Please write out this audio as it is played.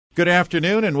Good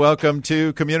afternoon and welcome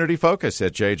to Community Focus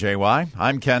at JJY.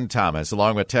 I'm Ken Thomas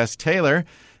along with Tess Taylor,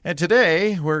 and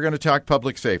today we're going to talk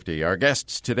public safety. Our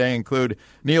guests today include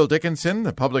Neil Dickinson,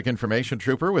 the Public Information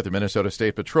Trooper with the Minnesota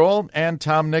State Patrol, and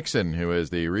Tom Nixon, who is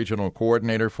the Regional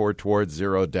Coordinator for Towards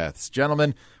Zero Deaths.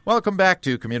 Gentlemen, welcome back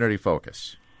to Community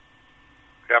Focus.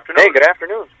 Good afternoon. Hey, good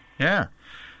afternoon. Yeah.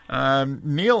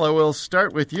 Neil, I will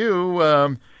start with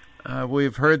you.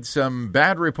 We've heard some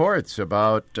bad reports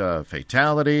about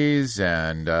fatalities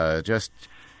and just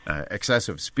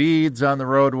excessive speeds on the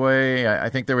roadway. I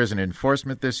think there was an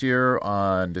enforcement this year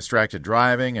on distracted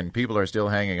driving, and people are still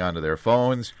hanging onto their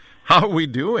phones. How are we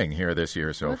doing here this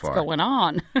year so far? What's going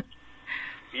on?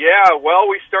 Yeah, well,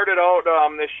 we started out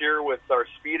this year with our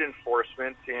speed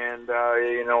enforcement, and,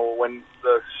 when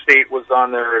the state was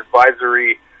on their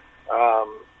advisory,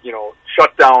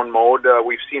 shutdown mode,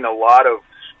 we've seen a lot of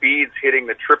speeds hitting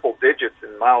the triple digits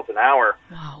in miles an hour,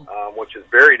 wow. Which is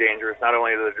very dangerous, not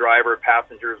only to the driver,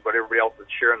 passengers, but everybody else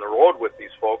that's sharing the road with these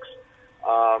folks.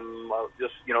 The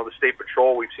State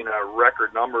Patrol, we've seen a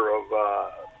record number of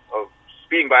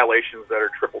speeding violations that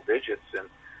are triple digits, and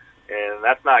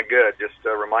that's not good. Just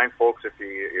remind folks, if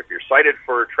you're cited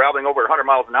for traveling over 100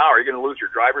 miles an hour, you're going to lose your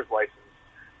driver's license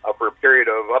for a period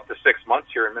of up to 6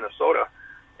 months here in Minnesota.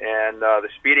 And the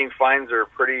speeding fines are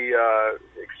pretty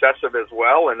excessive as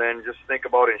well. And then just think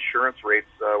about insurance rates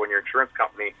when your insurance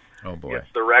company gets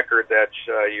the record that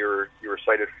you were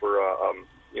cited for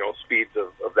speeds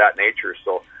of that nature.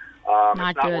 So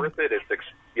it's not worth it. It's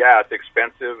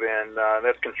expensive, and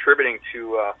that's contributing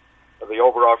to the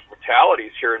overall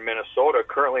fatalities here in Minnesota.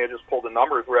 Currently, I just pulled the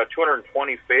numbers. We're at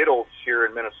 220 fatals here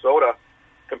in Minnesota,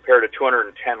 compared to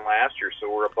 210 last year, so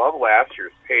we're above last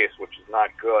year's pace, which is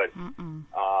not good.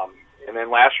 And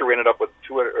then last year we ended up with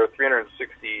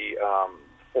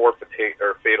 364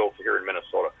 fatals here in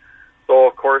Minnesota. So,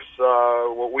 of course,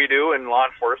 what we do in law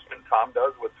enforcement, Tom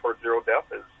does with Towards Zero Death,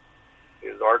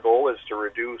 is our goal is to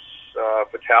reduce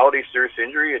fatality, serious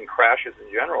injury, and crashes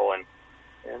in general. And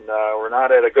we're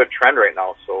not at a good trend right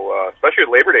now. So, especially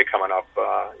with Labor Day coming up,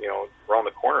 around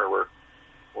the corner, we're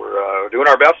doing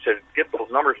our best to get those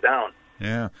numbers down.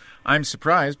 Yeah. I'm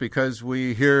surprised because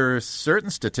we hear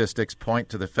certain statistics point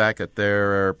to the fact that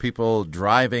there are people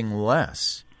driving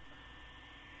less.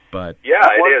 But yeah,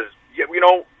 it is. Yeah,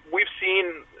 we've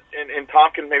seen, and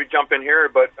Tom can maybe jump in here,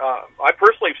 but I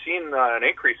personally have seen an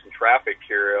increase in traffic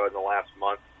here in the last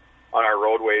month on our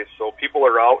roadways. So people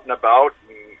are out and about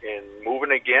and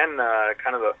moving again.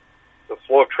 Kind of the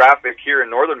flow of traffic here in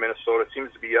northern Minnesota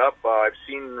seems to be up. I've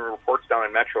seen reports down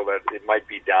in Metro that it might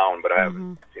be down, but I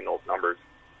haven't seen those numbers.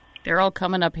 They're all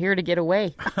coming up here to get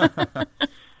away. That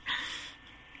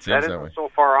isn't so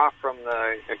far off from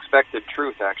the expected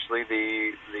truth, actually.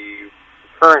 The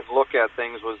current look at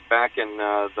things was back in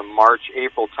the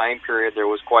March-April time period. There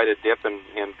was quite a dip in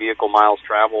vehicle miles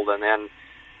traveled, and then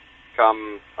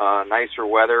come nicer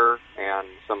weather and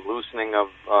some loosening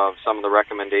of some of the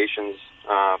recommendations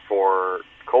for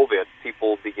COVID,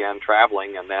 people began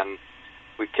traveling, and then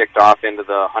we kicked off into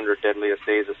the 100 deadliest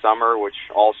days of summer, which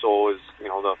also is, the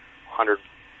 100,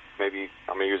 maybe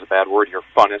I'm going to use a bad word here,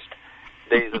 funnest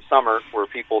days of summer, where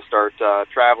people start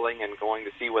traveling and going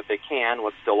to see what they can,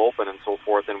 what's still open, and so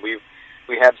forth. And we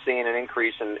have seen an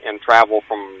increase in travel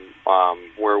from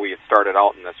where we had started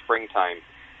out in the springtime.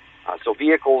 So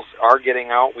vehicles are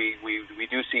getting out. We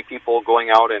do see people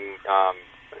going out and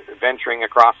venturing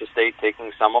across the state,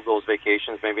 taking some of those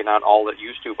vacations, maybe not all that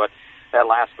used to, but that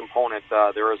last component,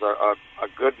 there is a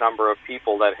good number of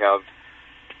people that have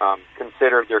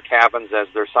considered their cabins as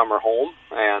their summer home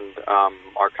and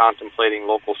are contemplating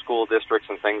local school districts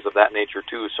and things of that nature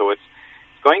too. So it's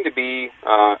going to be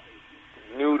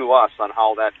new to us on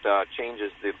how that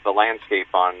changes the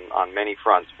landscape on many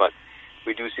fronts, but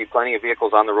we do see plenty of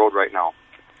vehicles on the road right now.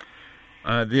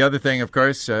 The other thing, of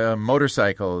course,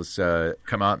 motorcycles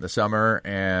come out in the summer,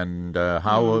 and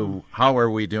how are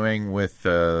we doing with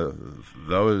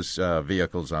those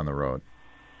vehicles on the road?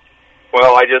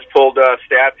 Well, I just pulled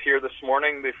stats here this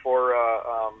morning before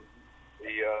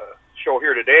the show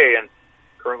here today, and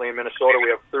currently in Minnesota we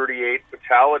have 38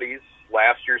 fatalities.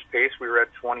 Last year's pace we were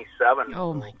at 27.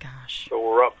 Oh my gosh! So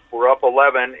we're up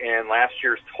 11, and last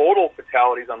year's total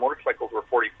fatalities on motorcycles were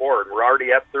 44, and we're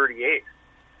already at 38.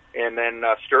 And then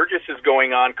Sturgis is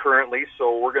going on currently,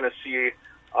 so we're going to see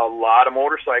a lot of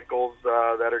motorcycles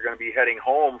that are going to be heading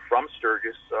home from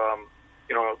Sturgis,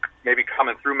 maybe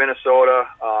coming through Minnesota.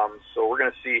 So we're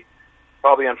going to see,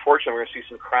 probably unfortunately, we're going to see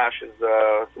some crashes,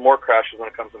 some more crashes when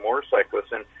it comes to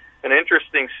motorcyclists. And an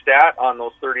interesting stat on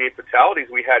those 38 fatalities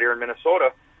we had here in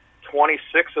Minnesota,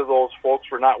 26 of those folks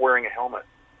were not wearing a helmet.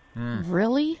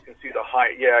 Really? You can see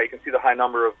the high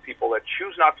number of people that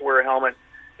choose not to wear a helmet.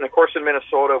 And of course, in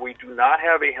Minnesota, we do not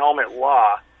have a helmet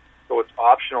law, so it's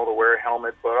optional to wear a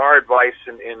helmet. But our advice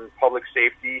in public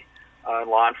safety and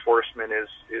law enforcement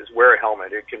is wear a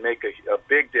helmet. It can make a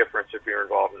big difference if you're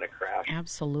involved in a crash.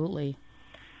 Absolutely.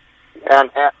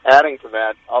 And adding to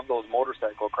that, of those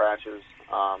motorcycle crashes,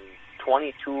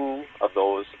 22 of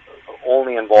those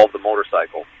only involved the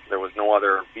motorcycle. There was no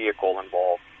other vehicle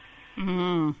involved.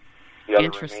 Mm. The other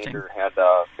Interesting. remainder had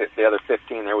the other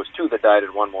 15. There was 2 that died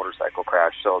in one motorcycle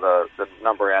crash, so the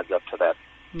number adds up to that.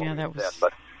 Yeah, that was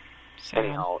But sad.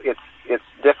 anyhow, it's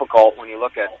difficult when you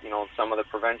look at some of the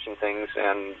prevention things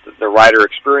and the rider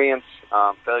experience,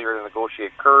 failure to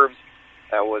negotiate curves.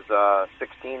 That was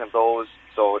 16 of those.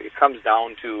 So it comes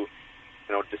down to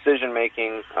decision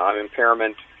making,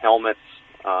 impairment, helmets,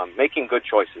 making good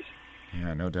choices.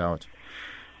 Yeah, no doubt.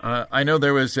 I know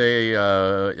there was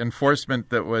a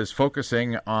enforcement that was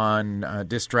focusing on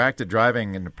distracted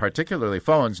driving and particularly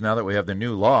phones. Now that we have the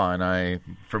new law, and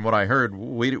from what I heard,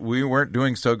 we weren't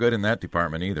doing so good in that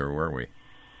department either, were we?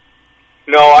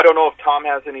 No, I don't know if Tom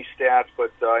has any stats,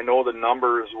 but I know the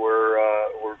numbers were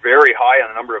very high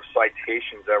on the number of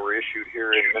citations that were issued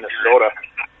here in Minnesota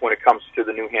when it comes to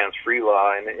the new hands-free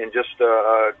law. And just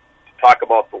to talk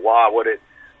about the law, what it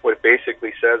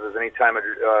basically says is anytime a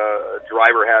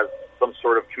driver has some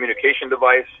sort of communication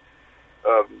device,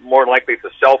 more than likely it's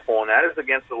a cell phone, that is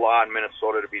against the law in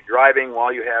Minnesota to be driving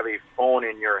while you have a phone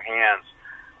in your hands.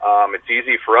 It's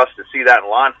easy for us to see that in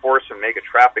law enforcement, make a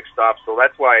traffic stop. So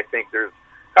that's why I think there's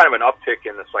kind of an uptick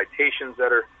in the citations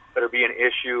that are being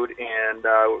issued. And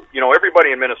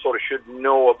everybody in Minnesota should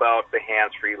know about the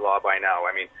hands-free law by now.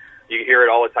 I mean, you hear it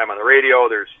all the time on the radio.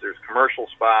 There's commercial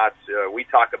spots. We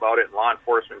talk about it in law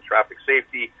enforcement, traffic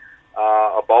safety,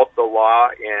 about the law,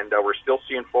 and we're still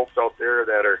seeing folks out there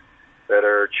that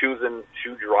are choosing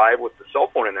to drive with the cell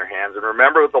phone in their hands. And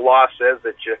remember, what the law says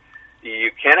that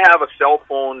you can have a cell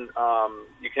phone.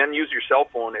 You can use your cell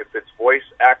phone if it's voice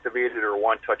activated or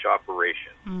one-touch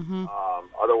operation. Mm-hmm.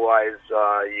 Otherwise,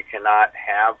 you cannot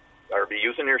have or be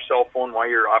using your cell phone while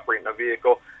you're operating a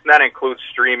vehicle. And that includes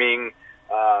streaming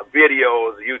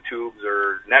videos, YouTubes,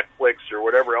 or Netflix, or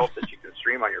whatever else that you can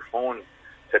stream on your phone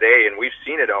today. And we've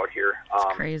seen it out here.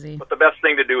 It's crazy. But the best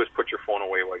thing to do is put your phone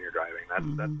away while you're driving. That's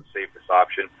the safest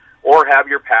option. Or have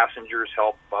your passengers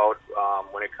help out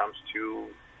when it comes to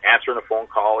answering a phone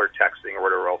call or texting or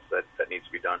whatever else that needs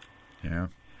to be done. Yeah.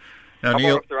 How Now,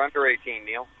 Neil, about if they're under 18,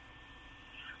 Neil?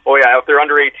 Oh, yeah, if they're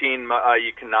under 18,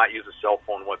 you cannot use a cell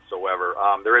phone whatsoever.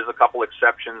 There is a couple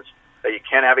exceptions that you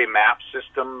can have a map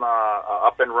system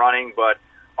up and running, but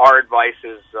our advice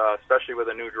is, especially with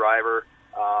a new driver,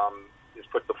 is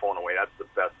put the phone away. That's the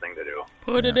best thing to do.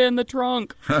 Put it in the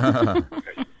trunk.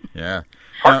 yeah.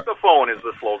 Park the phone is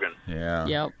the slogan. Yeah.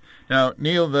 Yep. Now,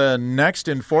 Neil, the next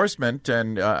enforcement,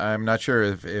 and I'm not sure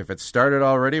if it's started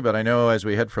already, but I know as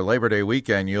we head for Labor Day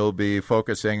weekend, you'll be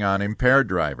focusing on impaired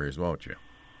drivers, won't you?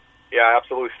 Yeah,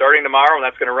 absolutely. Starting tomorrow, and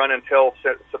that's going to run until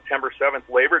September 7th,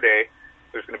 Labor Day,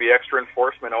 there's going to be extra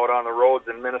enforcement out on the roads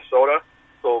in Minnesota.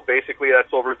 So basically,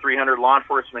 that's over 300 law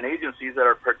enforcement agencies that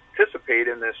are participate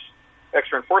in this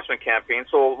extra enforcement campaign.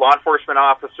 So law enforcement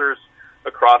officers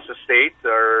across the state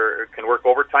can work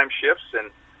overtime shifts,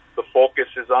 and the focus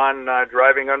is on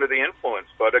driving under the influence.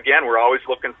 But again, we're always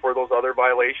looking for those other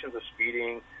violations of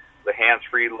speeding, the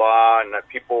hands-free law, and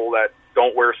people that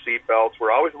don't wear seatbelts.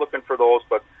 We're always looking for those,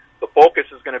 but the focus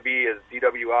is going to be is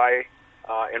DWI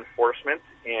enforcement,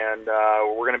 and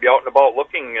we're going to be out and about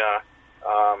looking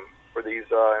for these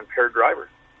impaired drivers.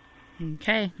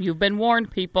 Okay, you've been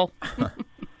warned, people.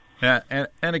 Yeah,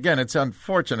 and again, it's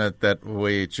unfortunate that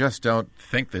we just don't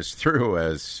think this through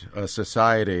as a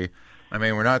society. I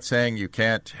mean, we're not saying you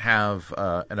can't have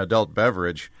an adult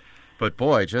beverage, but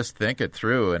boy, just think it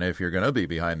through. And if you're going to be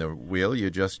behind the wheel,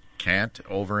 you just can't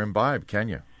over-imbibe, can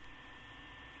you?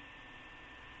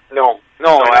 No.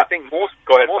 I think most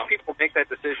Tom. people make that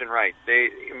decision right.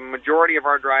 Majority of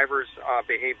our drivers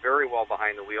behave very well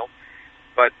behind the wheel,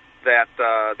 but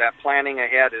that planning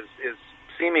ahead is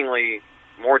seemingly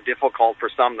more difficult for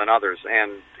some than others.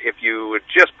 And if you would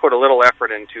just put a little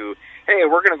effort into, hey,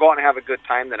 we're going to go out and have a good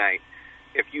time tonight.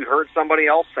 If you heard somebody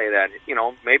else say that,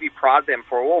 maybe prod them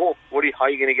for, how are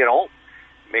you going to get home?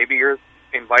 Maybe you're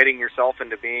inviting yourself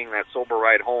into being that sober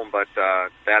ride home, but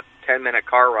that 10-minute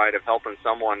car ride of helping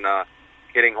someone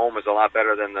getting home is a lot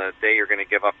better than the day you're going to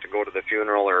give up to go to the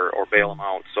funeral or bail them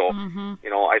out. So,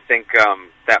 I think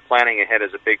that planning ahead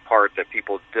is a big part that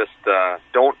people just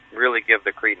don't really give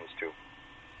the credence to.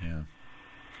 Yeah.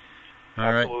 All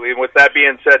right. Absolutely. And with that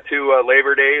being said, too,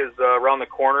 Labor Day is around the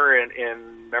corner, and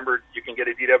remember, you can get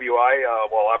a DWI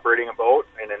while operating a boat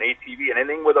and an ATV, and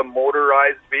anything with a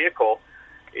motorized vehicle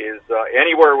is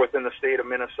anywhere within the state of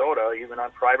Minnesota, even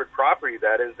on private property,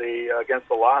 that is against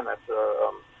the law, and that's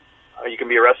you can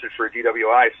be arrested for a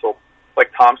DWI. So,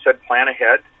 like Tom said, plan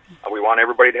ahead. We want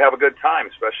everybody to have a good time,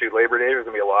 especially Labor Day. There's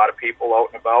going to be a lot of people out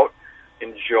and about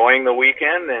enjoying the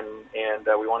weekend, and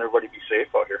we want everybody to be safe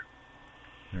out here.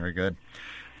 Very good.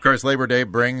 Of course, Labor Day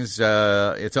brings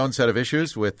its own set of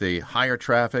issues with the higher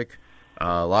traffic,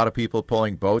 a lot of people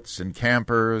pulling boats and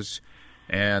campers,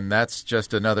 and that's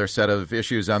just another set of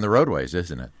issues on the roadways,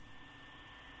 isn't it?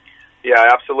 Yeah,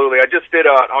 absolutely. I just did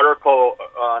an article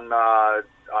on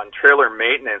trailer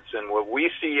maintenance, and what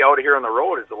we see out here on the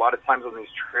road is a lot of times when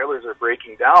these trailers are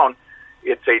breaking down,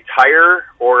 it's a tire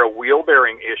or a wheel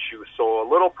bearing issue. So a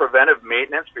little preventive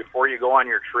maintenance before you go on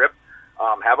your trip.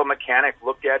 Have a mechanic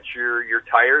look at your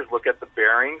tires, look at the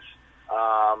bearings,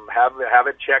 have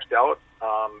it checked out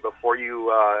before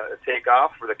you take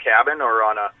off for the cabin or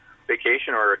on a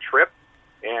vacation or a trip.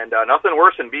 And nothing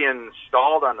worse than being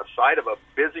stalled on the side of a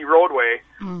busy roadway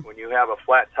when you have a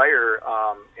flat tire,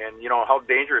 and you know how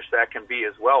dangerous that can be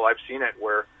as well. I've seen it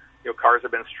where cars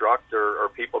have been struck, or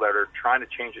people that are trying to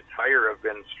change a tire have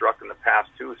been struck in the past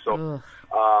too. So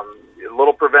a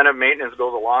little preventive maintenance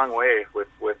goes a long way with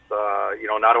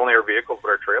not only our vehicles but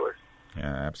our trailers.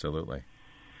 Yeah, absolutely.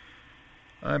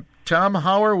 Tom,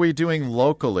 how are we doing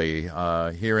locally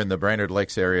here in the Brainerd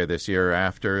Lakes area this year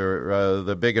after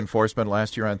the big enforcement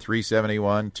last year on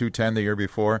 371, 210 the year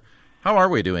before? How are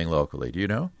we doing locally? Do you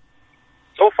know?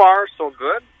 So far, so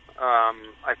good.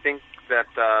 I think that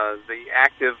the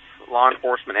active law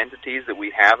enforcement entities that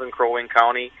we have in Crow Wing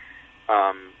County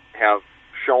have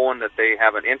shown that they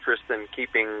have an interest in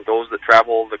keeping those that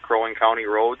travel the Crow Wing County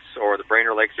roads or the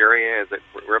Brainerd Lakes area as it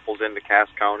ripples into Cass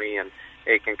County and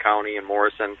Aiken County and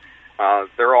Morrison.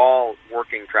 They're all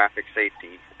working traffic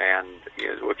safety, and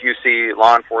if you see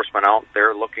law enforcement out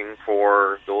there looking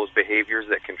for those behaviors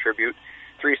that contribute,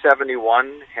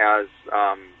 371 has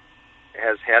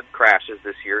had crashes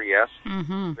this year. Yes,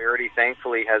 severity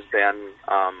thankfully has been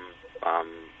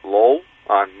low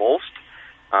on most.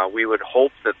 We would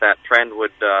hope that trend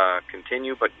would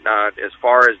continue, but as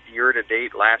far as year to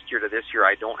date, last year to this year,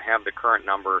 I don't have the current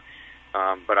number,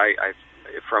 but I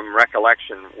from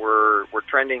recollection, we're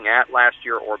trending at last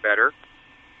year or better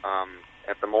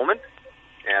at the moment.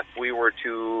 If we were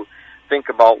to think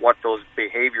about what those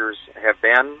behaviors have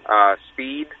been,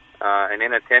 speed and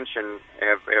inattention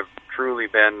have truly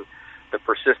been the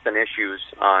persistent issues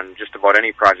on just about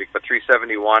any project. But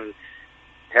 371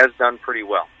 has done pretty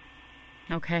well.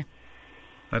 Okay.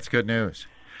 That's good news.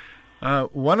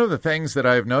 One of the things that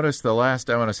I've noticed the last,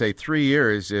 3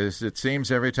 years is it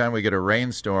seems every time we get a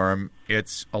rainstorm,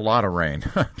 it's a lot of rain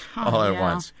all at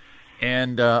once.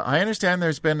 And I understand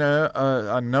there's been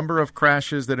a number of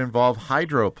crashes that involve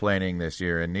hydroplaning this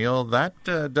year. And, Neil, that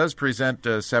does present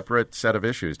a separate set of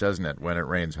issues, doesn't it, when it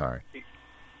rains hard?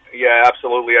 Yeah,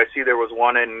 absolutely. I see there was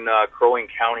one in Crow Wing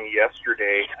County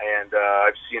yesterday, and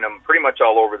I've seen them pretty much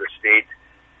all over the state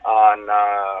on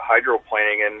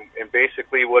hydroplaning. And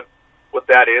basically what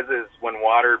that is when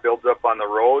water builds up on the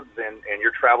roads and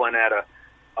you're traveling at a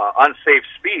unsafe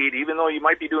speed, even though you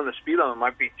might be doing the speed limit, it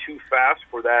might be too fast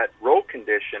for that road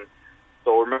condition.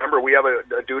 So remember, we have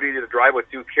a duty to drive with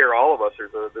due care, all of us.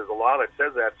 There's a law that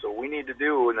says that. So we need to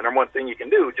do, and the number one thing you can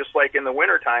do, just like in the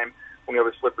wintertime when we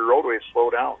have a slippery roadway, is slow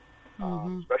down,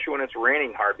 especially when it's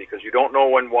raining hard, because you don't know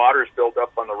when water's built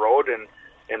up on the road,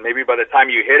 and maybe by the time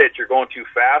you hit it, you're going too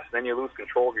fast, and then you lose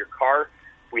control of your car.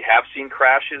 We have seen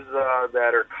crashes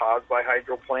that are caused by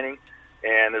hydroplaning,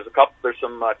 and there's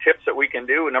some tips that we can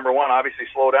do. Number one, obviously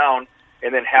slow down,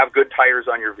 and then have good tires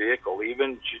on your vehicle.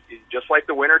 Even just like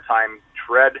the wintertime,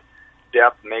 tread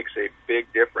depth makes a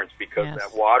big difference because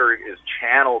that water is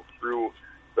channeled through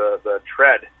the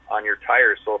tread on your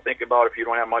tires. So think about if you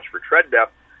don't have much for tread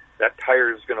depth, that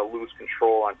tire is going to lose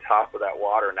control on top of that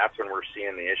water, and that's when we're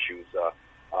seeing the issues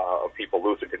of people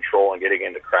losing control and getting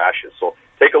into crashes. So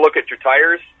take a look at your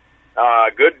tires.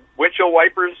 Good windshield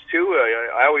wipers, too.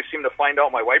 I always seem to find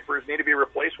out my wipers need to be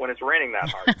replaced when it's raining that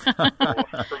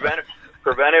hard. So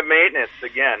preventive maintenance,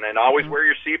 again, and always wear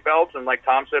your seatbelts. And like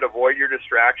Tom said, avoid your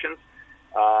distractions.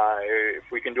 If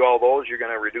we can do all those, you're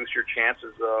going to reduce your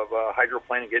chances of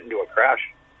hydroplaning getting into a crash.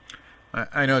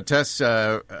 I know Tess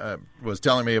was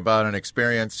telling me about an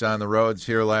experience on the roads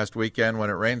here last weekend when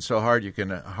it rained so hard you can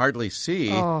hardly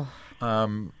see.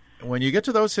 When you get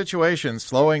to those situations,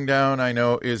 slowing down, I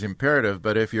know, is imperative,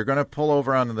 but if you're going to pull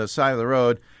over onto the side of the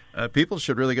road, people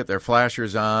should really get their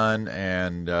flashers on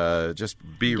and just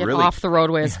be Get really off the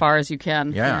roadway as far as you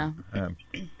can. Yeah. Yeah,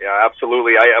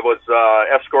 absolutely. I was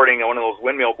escorting one of those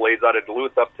windmill blades out of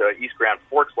Duluth up to East Grand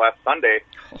Forks last Sunday,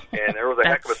 and there was a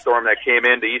heck of a storm that came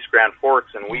into East Grand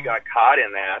Forks, and we got caught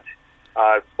in that.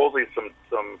 Supposedly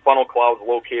some funnel clouds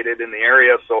located in the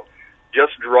area, so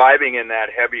just driving in that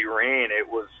heavy rain, it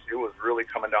was really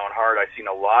coming down hard. I've seen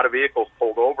a lot of vehicles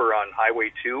pulled over on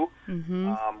Highway 2,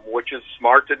 which is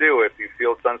smart to do. If you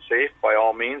feel it's unsafe, by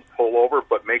all means, pull over,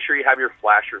 but make sure you have your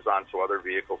flashers on so other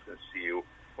vehicles can see you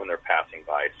when they're passing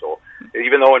by. So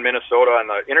even though in Minnesota on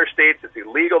the interstates it's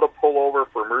illegal to pull over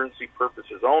for emergency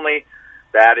purposes only,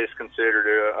 that is considered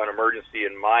an emergency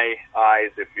in my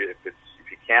eyes. If you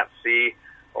can't see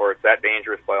or it's that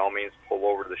dangerous, by all means, pull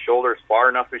over to the shoulder as far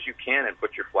enough as you can and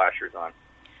put your flashers on.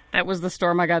 That was the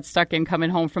storm I got stuck in coming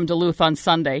home from Duluth on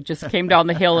Sunday. Just came down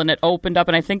the hill and it opened up,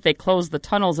 and I think they closed the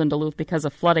tunnels in Duluth because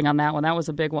of flooding on that one. That was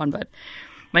a big one, but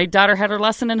my daughter had her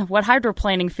lesson in what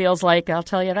hydroplaning feels like, I'll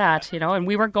tell you that, and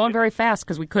we weren't going very fast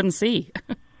because we couldn't see.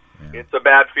 It's a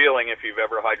bad feeling if you've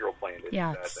ever hydroplaned.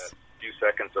 Yeah. That few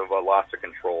seconds of loss of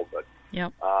control, but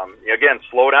yep. Again,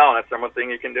 slow down. That's the one thing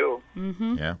you can do.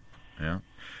 Mm-hmm. Yeah.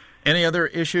 Any other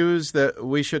issues that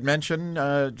we should mention,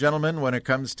 gentlemen, when it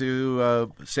comes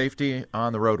to safety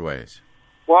on the roadways?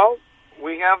 Well,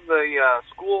 we have the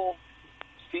school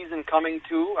season coming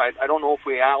too. I don't know if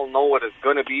we all know what it's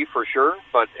going to be for sure,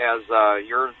 but as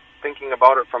you're thinking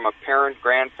about it from a parent,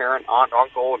 grandparent, aunt,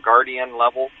 uncle, guardian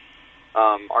level,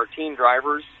 our teen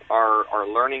drivers are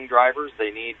learning drivers. They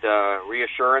need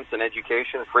reassurance and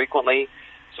education frequently.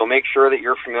 So make sure that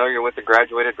you're familiar with the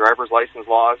graduated driver's license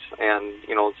laws and,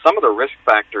 some of the risk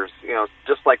factors,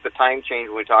 just like the time change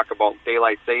when we talk about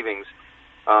daylight savings.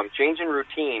 Change in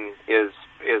routine is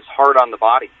hard on the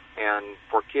body. And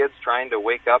for kids trying to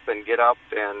wake up and get up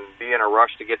and be in a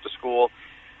rush to get to school,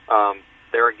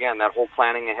 there again, that whole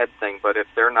planning ahead thing. But if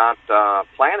they're not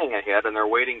planning ahead and they're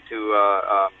waiting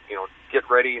to, get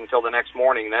ready until the next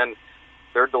morning, then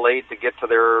they're delayed to get to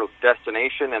their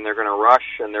destination, and they're going to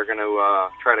rush, and they're going to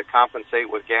try to compensate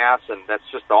with gas, and that's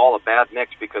just all a bad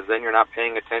mix because then you're not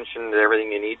paying attention to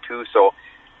everything you need to. So,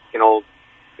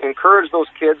 encourage those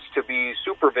kids to be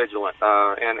super vigilant,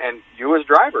 and you as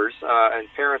drivers and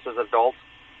parents as adults.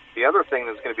 The other thing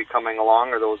that's going to be coming along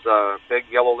are those big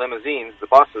yellow limousines, the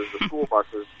buses, the school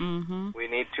buses. Mm-hmm. We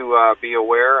need to be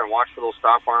aware and watch for those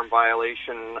stop arm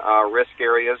violation risk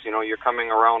areas. You're coming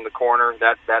around the corner,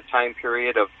 that time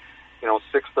period of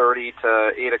 6:30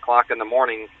 to 8 o'clock in the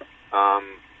morning.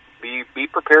 Be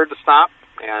prepared to stop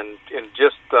and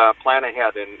just plan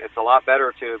ahead. And it's a lot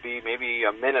better to be maybe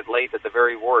a minute late at the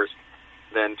very worst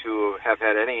than to have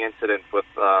had any incident with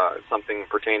something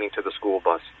pertaining to the school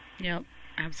bus. Yep.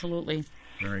 Absolutely.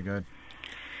 Very good.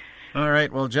 All right.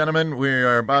 Well, gentlemen, we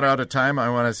are about out of time. I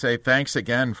want to say thanks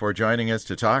again for joining us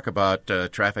to talk about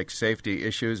traffic safety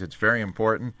issues. It's very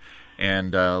important.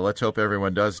 And let's hope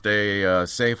everyone does stay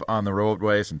safe on the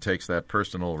roadways and takes that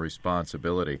personal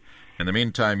responsibility. In the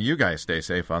meantime, you guys stay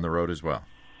safe on the road as well.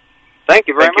 Thank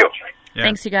you very much. Yeah.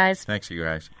 Thanks, you guys. Thanks, you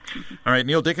guys. All right,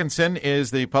 Neil Dickinson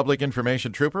is the Public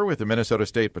Information Trooper with the Minnesota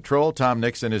State Patrol. Tom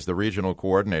Nixon is the Regional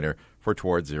Coordinator for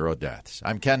Towards Zero Deaths.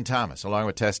 I'm Ken Thomas, along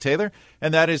with Tess Taylor,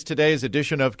 and that is today's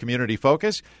edition of Community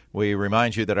Focus. We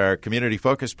remind you that our Community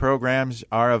Focus programs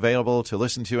are available to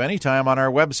listen to anytime on our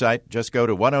website. Just go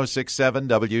to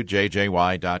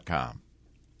 1067wjjy.com.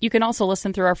 You can also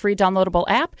listen through our free downloadable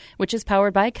app, which is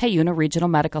powered by Cuyuna Regional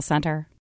Medical Center.